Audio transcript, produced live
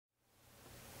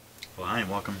Well, hi and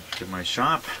welcome to my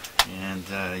shop. And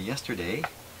yesterday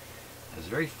I was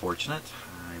very fortunate.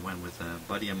 I went with a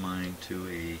buddy of mine to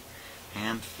a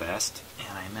Hamfest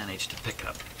and I managed to pick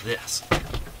up this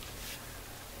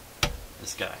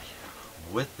guy.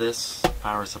 With this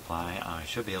power supply I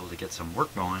should be able to get some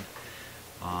work going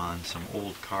on some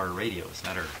old car radios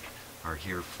that are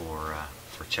here for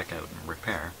checkout and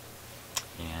repair.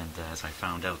 And as I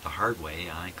found out the hard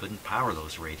way, I couldn't power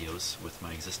those radios with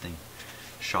my existing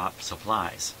shop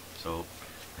supplies. So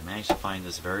I managed to find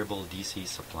this variable DC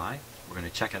supply. We're going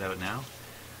to check it out now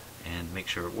and make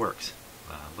sure it works.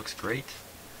 Looks great.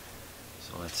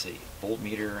 So let's see,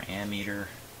 voltmeter, ammeter.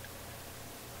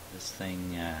 This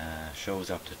thing shows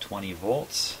up to 20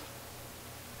 volts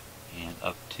and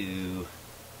up to,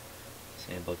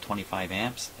 say, about 25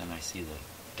 amps. Then I see the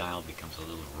dial becomes a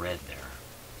little red there.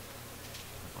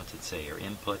 What's it say? Your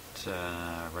input,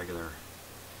 regular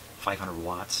 500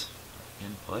 watts.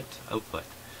 Input, output,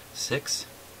 6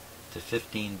 to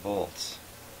 15 volts.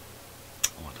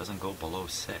 Oh, it doesn't go below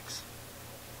 6.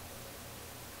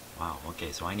 Wow.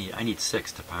 Okay, so I need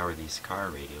 6 to power these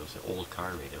car radios, the old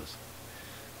car radios.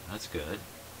 That's good.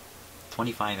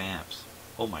 25 amps.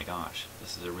 Oh my gosh,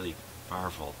 this is a really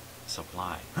powerful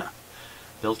supply.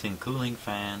 Built-in cooling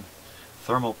fan,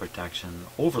 thermal protection,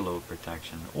 overload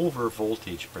protection, over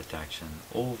voltage protection,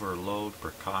 overload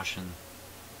precaution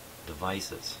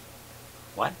devices.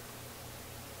 What?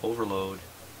 Overload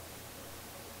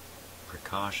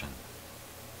precaution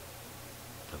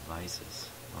devices.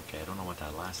 Okay, I don't know what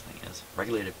that last thing is.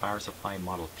 Regulated power supply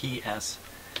model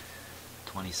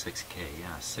PS-26k.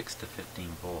 Yeah, 6 to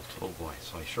 15 volts. Oh boy,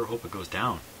 so I sure hope it goes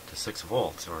down to 6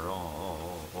 volts or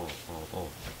that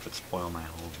could spoil my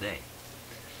whole day.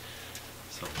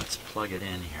 So let's plug it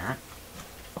in here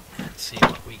and see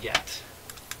what we get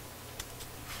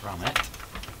from it.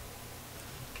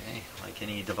 Okay, like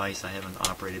any device I haven't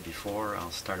operated before,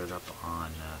 I'll start it up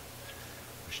on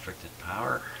restricted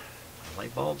power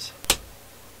light bulbs.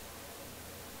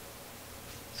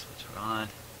 Switch it on.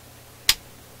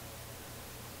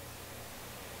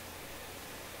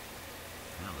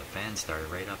 Now the fan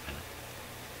started right up in it.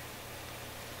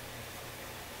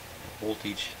 The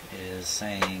voltage is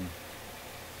saying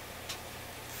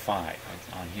 5.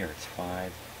 On here it's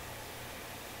 5.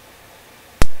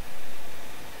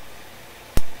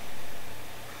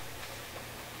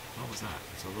 What was that?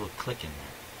 There's a little click in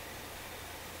there.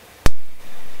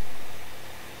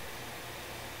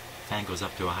 Fan goes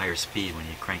up to a higher speed when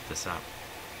you crank this up.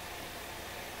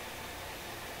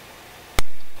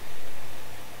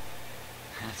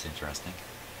 That's interesting.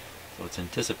 So it's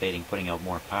anticipating putting out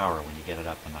more power when you get it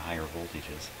up in the higher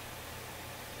voltages.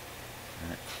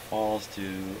 And it falls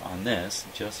to, on this,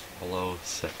 just below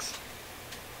 6.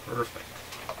 Perfect.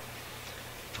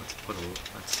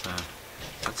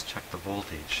 Let's check the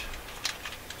voltage.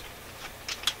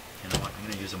 You know what? I'm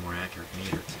going to use a more accurate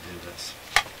meter to do this.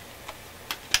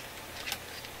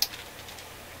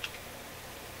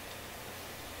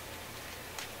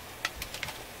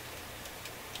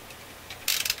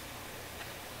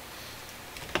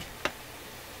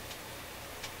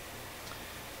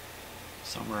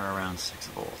 Somewhere around 6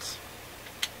 volts.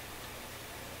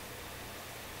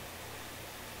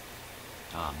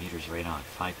 Meter's right on,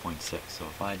 5.6. So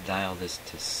if I dial this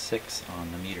to 6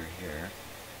 on the meter here,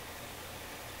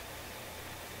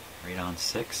 right on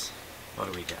 6, what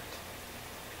do we get?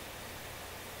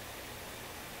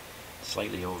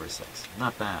 Slightly over 6.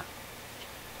 Not bad.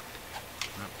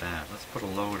 Not bad. Let's put a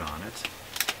load on it.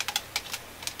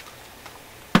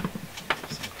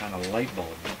 Some kind of light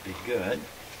bulb would be good.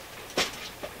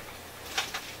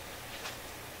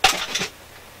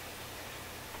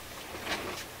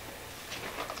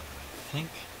 I think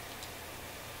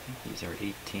these are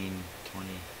 18,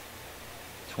 20,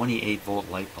 28 volt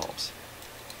light bulbs.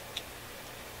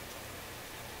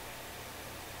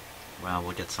 Well,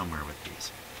 we'll get somewhere with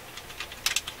these.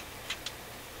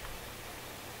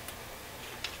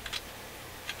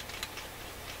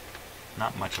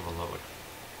 Not much of a load.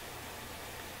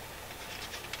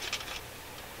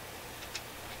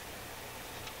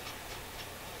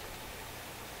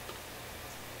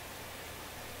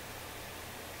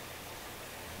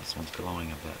 This one's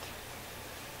glowing a bit.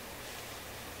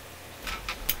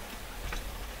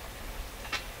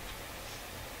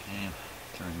 Okay,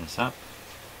 turn this up.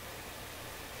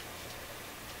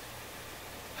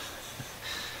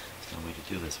 There's no way to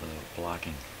do this without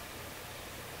blocking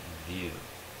view.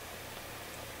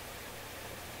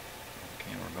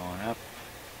 Okay, we're going up.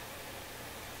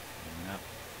 And up.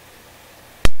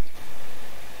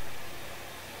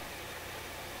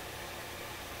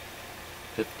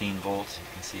 15 volts. You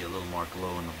can see a little more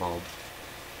glow in the bulb.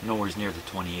 nowhere near the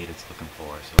 28 it's looking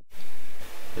for. So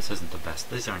this isn't the best.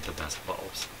 These aren't the best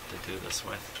bulbs to do this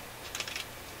with.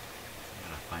 I'm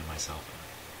gonna find myself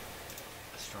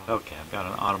a strong. Okay, I've got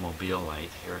an automobile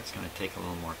light here. It's gonna take a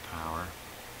little more power.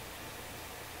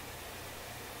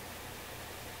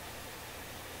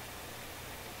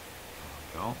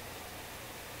 There we go.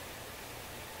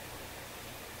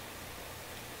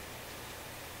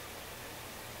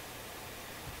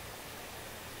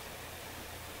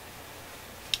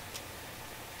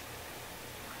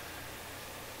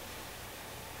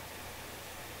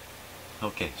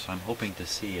 Okay, so I'm hoping to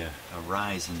see a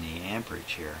rise in the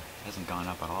amperage here. It hasn't gone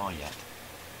up at all yet.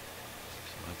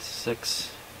 So it's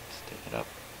 6. Let's take it up.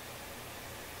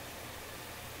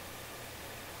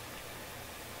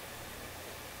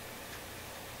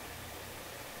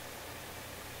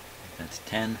 That's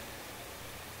 10.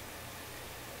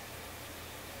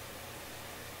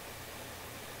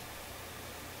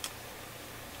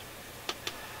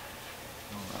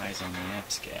 No rise on the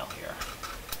amp scale here.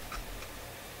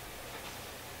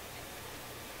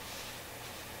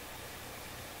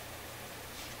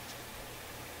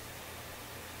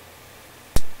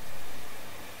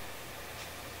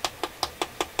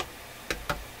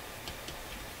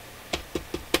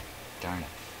 Darn it.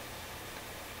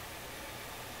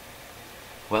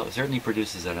 Well, it certainly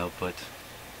produces that output.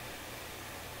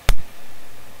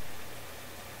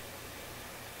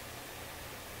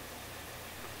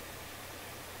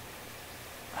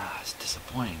 It's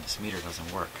disappointing. This meter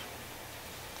doesn't work.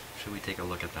 Should we take a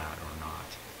look at that or not?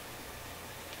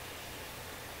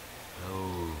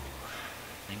 Oh,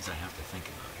 things I have to think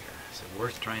about here. Is it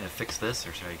worth trying to fix this,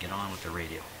 or should I get on with the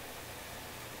radio?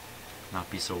 Not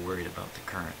be so worried about the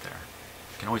current there.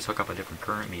 You can always hook up a different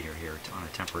current meter here on a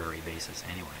temporary basis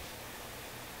anyway.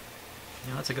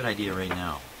 You know, that's a good idea right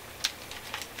now.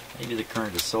 Maybe the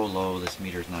current is so low this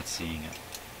meter's not seeing it.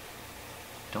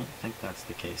 Don't think that's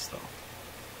the case though.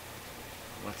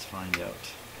 Let's find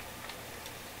out.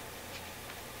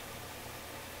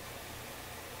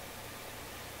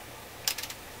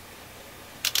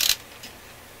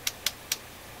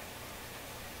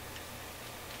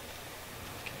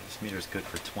 Okay, this meter's good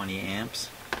for 20 amps.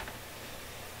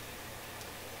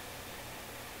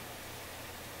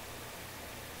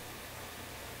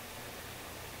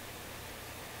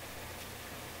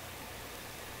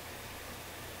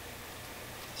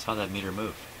 Saw that meter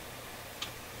move.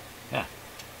 Yeah.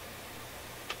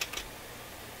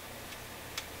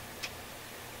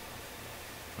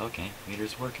 Okay,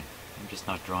 meter's working. I'm just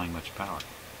not drawing much power.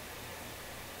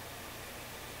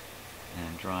 And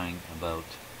I'm drawing about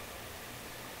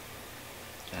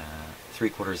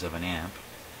 3/4 of an amp.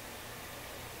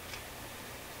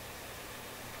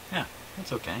 Yeah,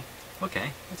 that's okay.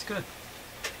 Okay, that's good.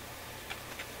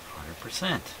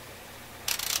 100%.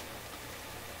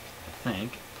 I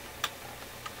think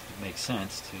it makes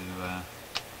sense to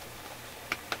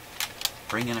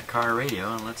bring in a car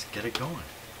radio and let's get it going.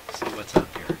 See what's up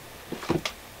here.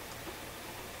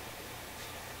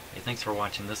 Hey, thanks for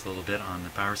watching this little bit on the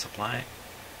power supply.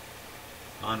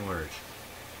 Onward.